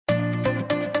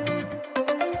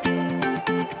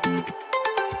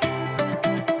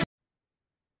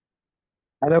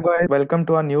Hello guys, welcome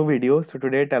to our new video. So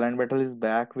today Talent Battle is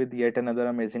back with yet another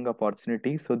amazing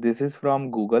opportunity. So this is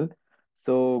from Google.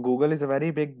 So Google is a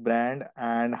very big brand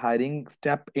and hiring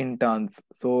step interns.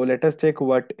 So let us check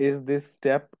what is this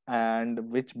step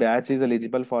and which batch is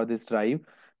eligible for this drive,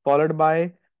 followed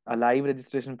by a live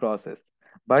registration process.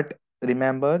 But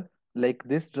remember, like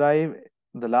this drive,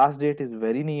 the last date is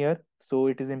very near. So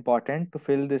it is important to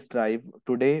fill this drive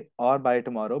today or by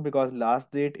tomorrow because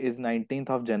last date is 19th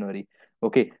of January.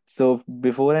 Okay, so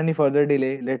before any further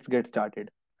delay, let's get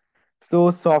started. So,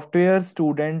 software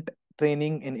student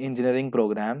training in engineering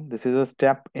program. This is a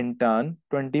step intern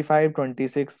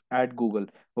 2526 at Google.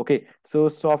 Okay, so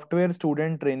software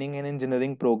student training in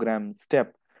engineering program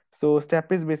step. So,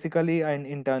 step is basically an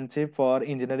internship for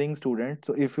engineering students.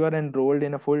 So, if you are enrolled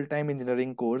in a full-time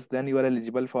engineering course, then you are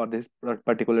eligible for this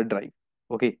particular drive.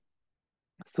 Okay,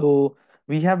 so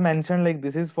we have mentioned like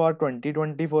this is for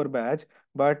 2024 batch,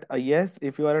 but yes,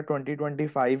 if you are a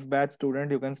 2025 batch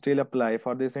student, you can still apply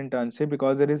for this internship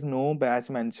because there is no batch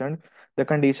mentioned. The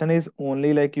condition is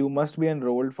only like you must be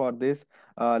enrolled for this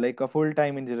like a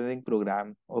full-time engineering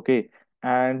program. Okay,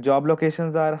 and job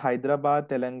locations are Hyderabad,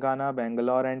 Telangana,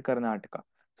 Bangalore, and Karnataka.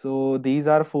 So these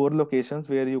are four locations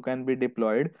where you can be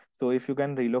deployed. So if you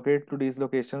can relocate to these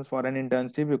locations for an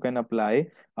internship, you can apply.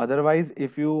 Otherwise,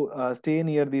 if you stay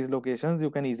near these locations, you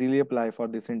can easily apply for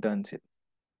this internship.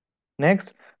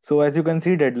 Next, so as you can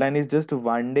see, deadline is just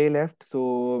 1 day left.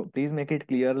 So please make it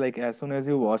clear, like as soon as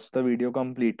you watch the video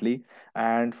completely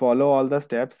and follow all the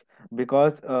steps,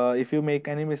 because if you make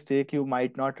any mistake, you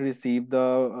might not receive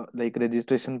the like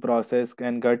registration process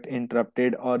can get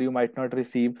interrupted, or you might not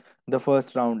receive the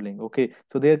first round link. Okay,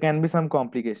 so there can be some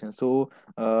complications. So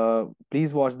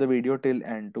please watch the video till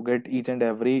end to get each and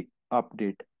every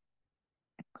update.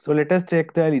 So let us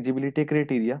check the eligibility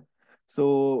criteria.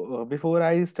 So before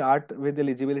I start with the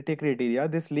eligibility criteria,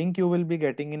 this link you will be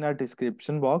getting in our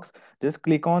description box. Just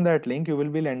click on that link. You will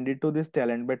be landed to this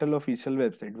Talent Battle official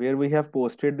website where we have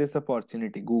posted this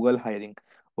opportunity, Google hiring.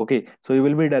 Okay, so you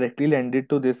will be directly landed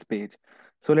to this page.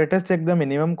 So let us check the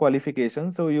minimum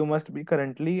qualification. So you must be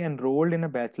currently enrolled in a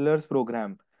bachelor's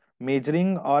program,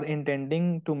 majoring or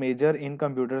intending to major in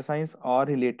computer science or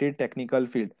related technical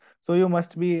field. So you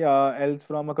must be else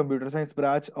from a computer science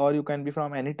branch, or you can be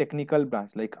from any technical branch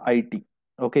like IT.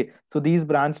 Okay, so these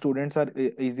branch students are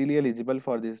easily eligible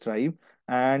for this drive,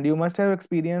 and you must have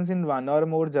experience in one or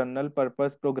more general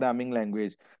purpose programming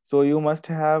language. So you must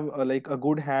have like a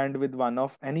good hand with one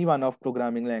of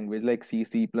programming language like C,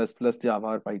 C++, Java,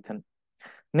 or Python.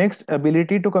 Next,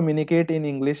 ability to communicate in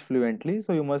English fluently.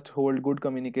 So you must hold good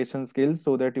communication skills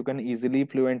so that you can easily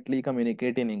fluently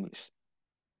communicate in English.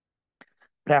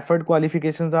 Preferred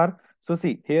qualifications are, so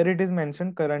see here it is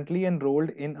mentioned currently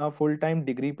enrolled in a full-time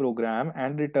degree program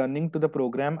and returning to the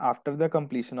program after the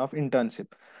completion of internship.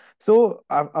 So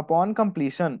upon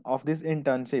completion of this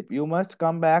internship, you must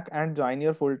come back and join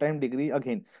your full-time degree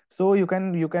again. So you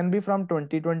can be from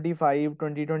 2025,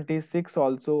 2026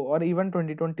 also, or even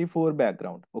 2024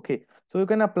 background. Okay, so you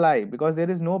can apply because there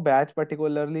is no batch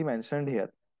particularly mentioned here.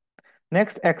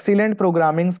 Next, excellent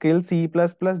programming skills, C++,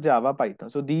 Java, Python.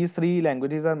 So these three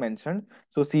languages are mentioned.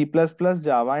 So C++,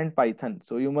 Java, and Python.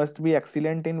 So you must be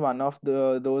excellent in one of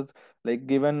those like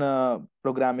given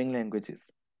programming languages.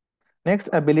 Next,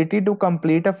 ability to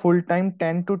complete a full-time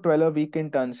 10 to 12 week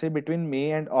internship between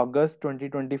May and August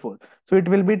 2024. So it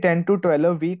will be 10 to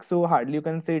 12 weeks. So hardly you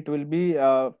can say it will be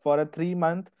for a 3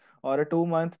 month or a 2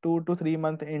 month, 2 to 3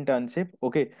 month internship.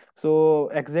 Okay.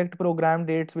 So exact program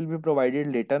dates will be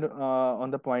provided later on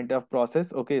the point of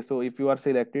process. Okay. So if you are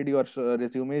selected, your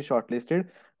resume is shortlisted,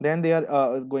 then they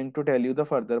are going to tell you the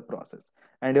further process.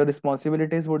 And your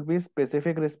responsibilities would be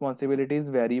specific responsibilities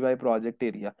vary by project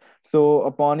area. So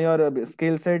upon your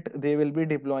skill set, they will be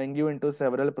deploying you into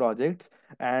several projects,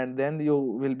 and then you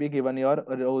will be given your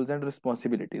roles and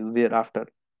responsibilities thereafter.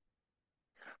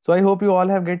 So I hope you all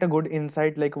have get a good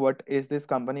insight like what is this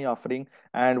company offering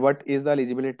and what is the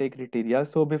eligibility criteria.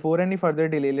 So before any further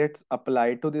delay, let's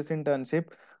apply to this internship.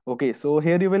 Okay, so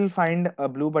here you will find a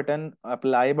blue button,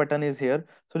 apply button is here.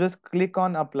 So just click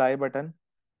on apply button.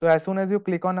 So as soon as you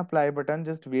click on apply button,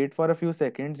 just wait for a few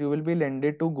seconds. You will be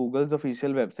landed to Google's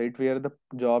official website where the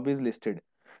job is listed.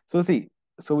 So see,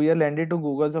 so we are landed to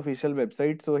Google's official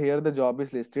website. So here the job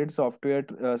is listed: software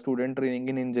student training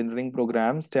in engineering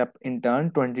program, step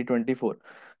intern 2024.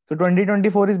 So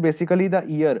 2024 is basically the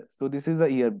year. So this is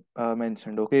the year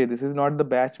mentioned. Okay, this is not the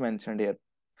batch mentioned here.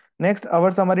 Next, our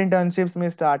summer internships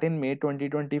may start in May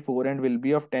 2024 and will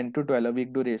be of 10 to 12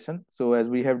 week duration. So, as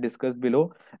we have discussed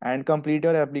below, and complete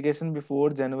your application before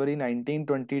January 19,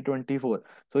 2024.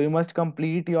 So, you must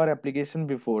complete your application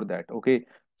before that. Okay.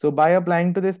 So, by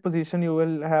applying to this position, you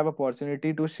will have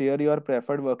opportunity to share your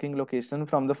preferred working location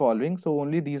from the following. So,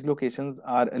 only these locations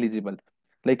are eligible.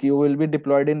 Like you will be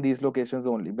deployed in these locations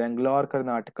only: Bangalore,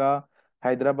 Karnataka,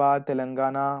 Hyderabad,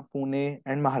 Telangana, Pune,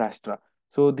 and Maharashtra.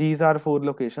 So these are four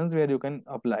locations where you can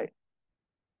apply.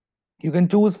 You can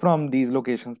choose from these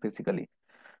locations basically.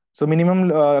 So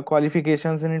minimum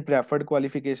qualifications and preferred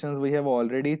qualifications we have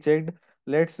already checked.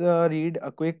 Let's read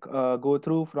a quick go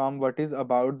through from what is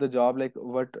about the job, like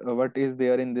what is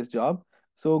there in this job.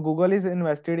 So Google is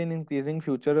invested in increasing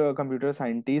future computer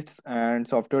scientists and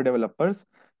software developers.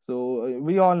 So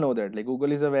we all know that like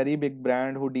Google is a very big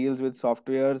brand who deals with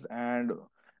softwares and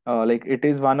like it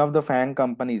is one of the FANG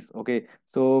companies. Okay,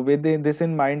 so with this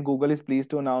in mind, Google is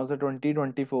pleased to announce a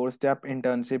 2024 STEP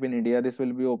internship in India. This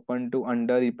will be open to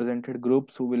underrepresented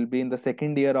groups who will be in the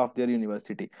second year of their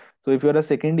university. So if you're a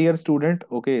second year student,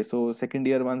 okay, so second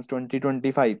year one's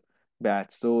 2025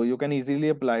 batch. So you can easily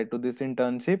apply to this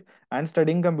internship and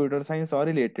studying computer science or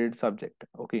related subject.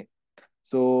 Okay.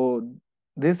 So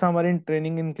this summer in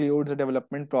training includes a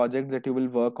development project that you will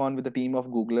work on with a team of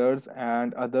Googlers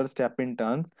and other step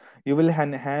interns. You will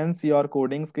enhance your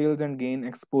coding skills and gain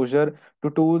exposure to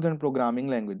tools and programming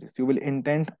languages. You will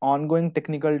intend ongoing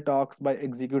technical talks by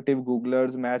executive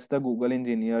Googlers, match the Google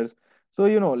engineers. So,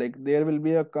 like there will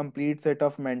be a complete set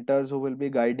of mentors who will be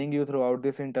guiding you throughout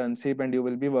this internship, and you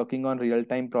will be working on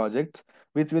real-time projects,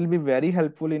 which will be very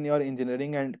helpful in your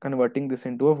engineering and converting this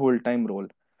into a full-time role.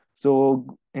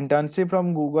 So internship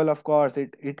from Google, of course,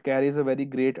 it carries a very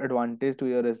great advantage to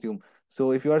your resume.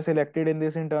 So if you are selected in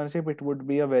this internship, it would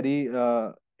be a very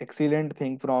excellent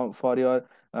thing for your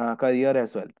career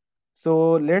as well.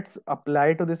 So let's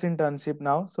apply to this internship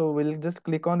now. So we'll just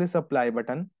click on this apply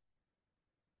button.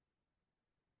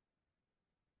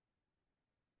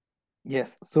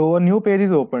 Yes. So a new page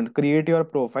is opened. Create your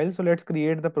profile. So let's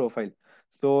create the profile.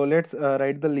 So let's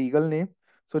write the legal name.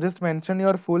 So just mention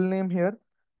your full name here,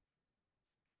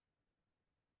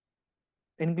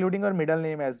 including your middle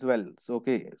name as well. So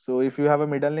okay, so if you have a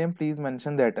middle name, please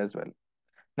mention that as well.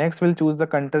 Next, we'll choose the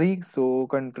country. So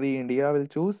country India will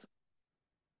choose.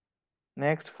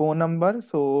 Next, phone number.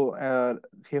 So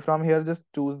here from here, just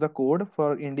choose the code.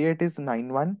 For India, it is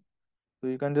 91. So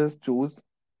you can just choose.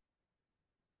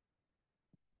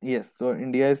 Yes, so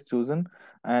India is chosen.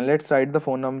 And let's write the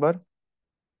phone number.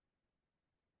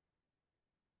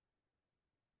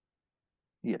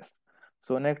 Yes.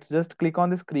 So next, just click on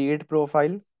this create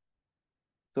profile.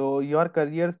 So your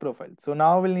careers profile. So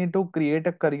now we'll need to create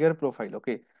a career profile.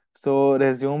 Okay. So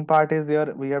resume part is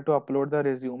there. We have to upload the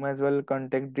resume as well,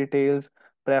 contact details,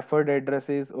 preferred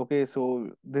addresses. Okay. So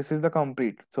this is the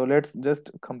complete. So let's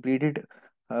just complete it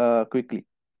quickly.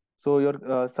 So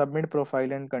your submit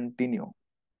profile and continue.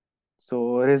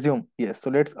 So resume. Yes.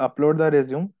 So let's upload the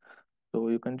resume. So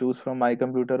you can choose from my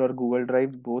computer or Google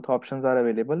Drive. Both options are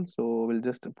available. So we'll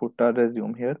just put our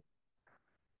resume here.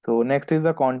 So next is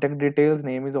the contact details.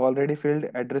 Name is already filled.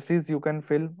 Addresses you can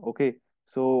fill. Okay.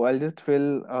 So I'll just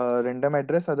fill a random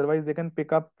address. Otherwise, they can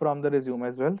pick up from the resume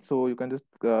as well. So you can just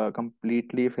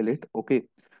completely fill it. Okay.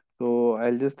 So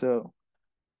I'll just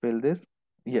fill this.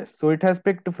 Yes. So it has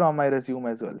picked from my resume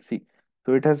as well. See.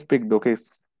 So it has picked. Okay.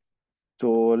 So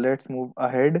let's move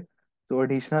ahead. So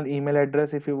additional email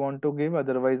address if you want to give,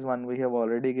 otherwise one we have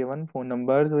already given. Phone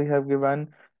numbers we have given.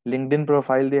 LinkedIn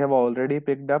profile they have already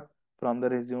picked up from the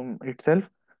resume itself.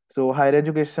 So higher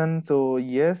education, so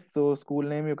yes. So school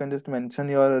name you can just mention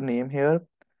your name here.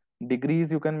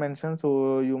 Degrees you can mention.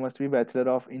 So you must be Bachelor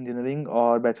of Engineering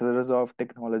or Bachelors of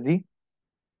Technology.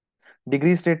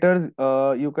 Degree status,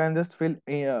 you can just fill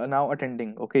now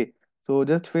attending. Okay, so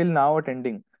just fill now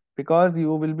attending because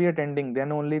you will be attending.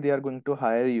 Then only they are going to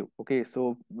hire you. Okay,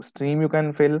 so stream you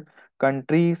can fill.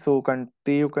 Country, so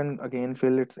country you can again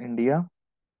fill. It's India.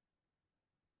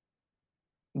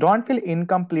 Don't fill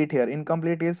incomplete here.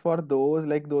 Incomplete is for those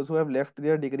who have left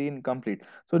their degree incomplete.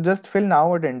 So just fill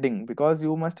now attending because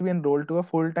you must be enrolled to a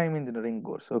full-time engineering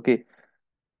course. Okay.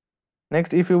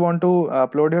 Next, if you want to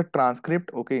upload your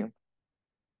transcript, okay,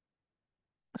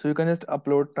 so you can just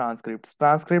upload transcripts.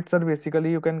 Transcripts are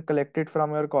basically you can collect it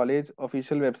from your college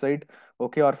official website,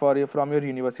 okay, or from your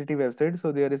university website.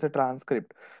 So there is a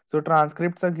transcript. So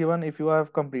transcripts are given if you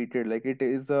have completed. Like it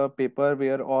is a paper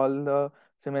where all the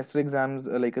semester exams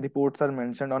like reports are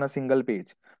mentioned on a single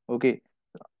page. Okay.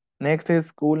 Next is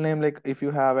school name. Like if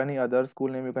you have any other school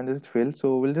name, you can just fill.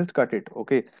 So we'll just cut it.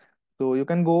 Okay. So you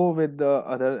can go with the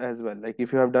other as well. Like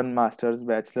if you have done masters,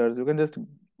 bachelors, you can just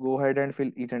go ahead and fill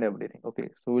each and everything. Okay,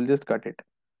 so we'll just cut it.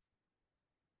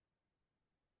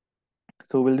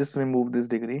 So we'll just remove this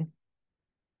degree.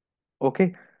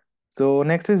 Okay. So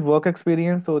next is work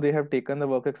experience. So they have taken the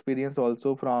work experience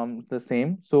also from the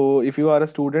same. So if you are a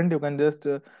student, you can just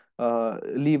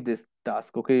leave this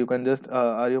task. Okay, you can just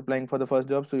are you applying for the first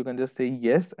job? So you can just say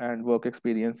yes and work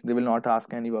experience. They will not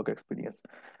ask any work experience.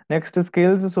 Next is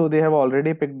skills. So they have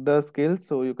already picked the skills.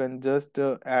 So you can just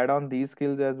add on these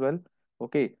skills as well.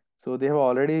 Okay. So they have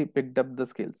already picked up the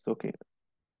skills. Okay.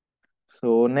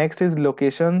 So next is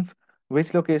locations.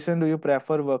 Which location do you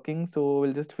prefer working? So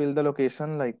we'll just fill the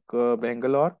location like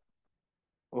Bangalore.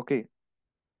 Okay,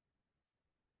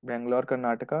 Bangalore,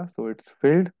 Karnataka. So it's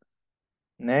filled.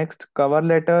 Next, cover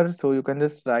letter. So you can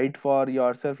just write for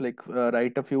yourself, like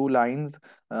write a few lines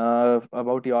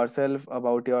about yourself,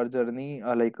 about your journey,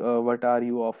 like what are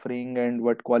you offering and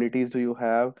what qualities do you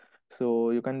have.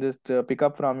 So you can just pick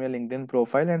up from your LinkedIn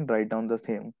profile and write down the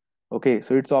same. Okay,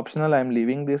 so it's optional. I'm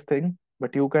leaving this thing,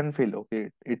 but you can fill. Okay,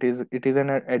 it is an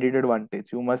added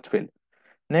advantage. You must fill.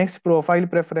 Next, profile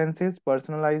preferences.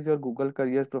 Personalize your Google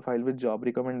Careers profile with job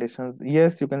recommendations.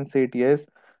 Yes, you can say it yes.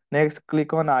 Next,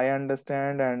 click on I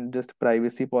understand and just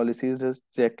privacy policies, just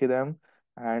check them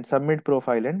and submit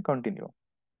profile and continue.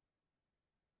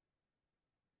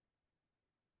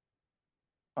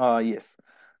 Yes.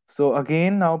 So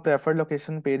again, now preferred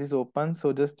location page is open.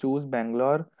 So just choose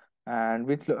Bangalore and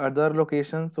which other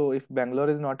location. So if Bangalore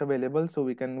is not available, so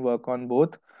we can work on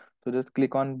both. So just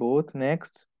click on both.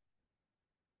 Next.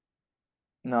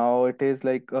 Now it is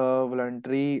like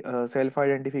voluntary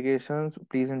self-identifications.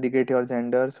 Please indicate your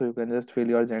gender. So you can just fill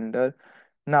your gender.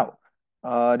 Now,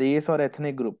 race or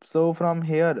ethnic group. So from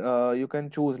here, you can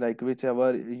choose like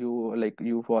whichever you like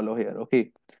you follow here.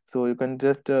 Okay. So you can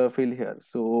just fill here.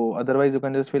 So otherwise you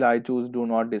can just fill I choose do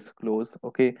not disclose.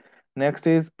 Okay. Next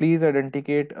is please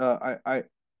identicate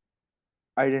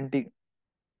identity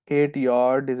indicate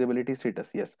your disability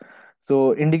status. Yes,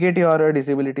 so indicate your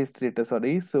disability status,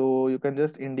 sorry. So you can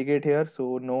just indicate here.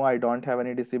 So no, I don't have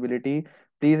any disability.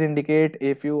 Please indicate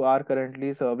if you are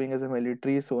currently serving as a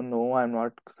military. So no, I'm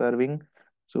not serving.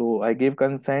 So I give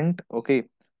consent. Okay,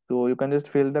 so you can just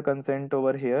fill the consent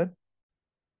over here.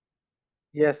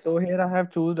 Yes, so here I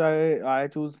have choose I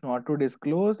choose not to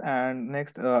disclose. And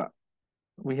next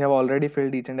we have already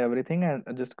filled each and everything, and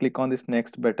just click on this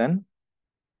next button.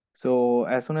 So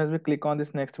as soon as we click on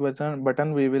this next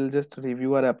button, we will just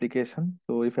review our application.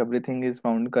 So if everything is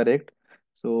found correct,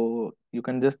 so you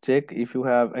can just check if you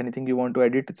have anything you want to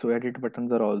edit. So edit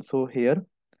buttons are also here.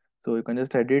 So you can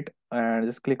just edit and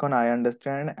just click on I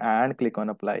understand and click on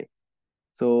apply.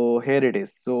 So here it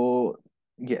is. So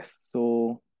yes,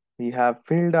 so we have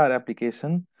filled our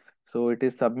application. So it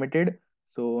is submitted.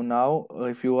 So now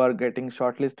if you are getting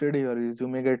shortlisted, your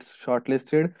resume gets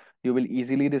shortlisted, you will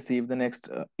easily receive the next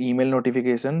email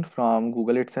notification from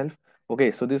Google itself. Okay,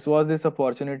 so this was this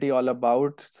opportunity all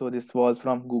about. So this was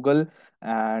from Google.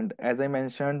 And as I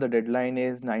mentioned, the deadline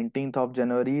is 19th of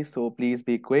January. So please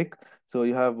be quick. So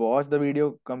you have watched the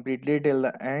video completely till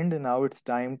the end. Now it's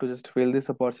time to just fill this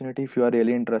opportunity if you are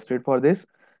really interested for this.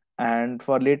 And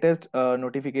for latest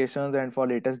notifications and for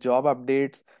latest job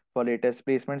updates, for latest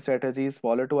placement strategies,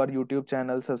 follow to our YouTube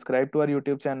channel, subscribe to our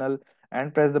YouTube channel,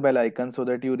 and press the bell icon so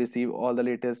that you receive all the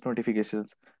latest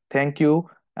notifications. Thank you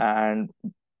and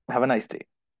have a nice day.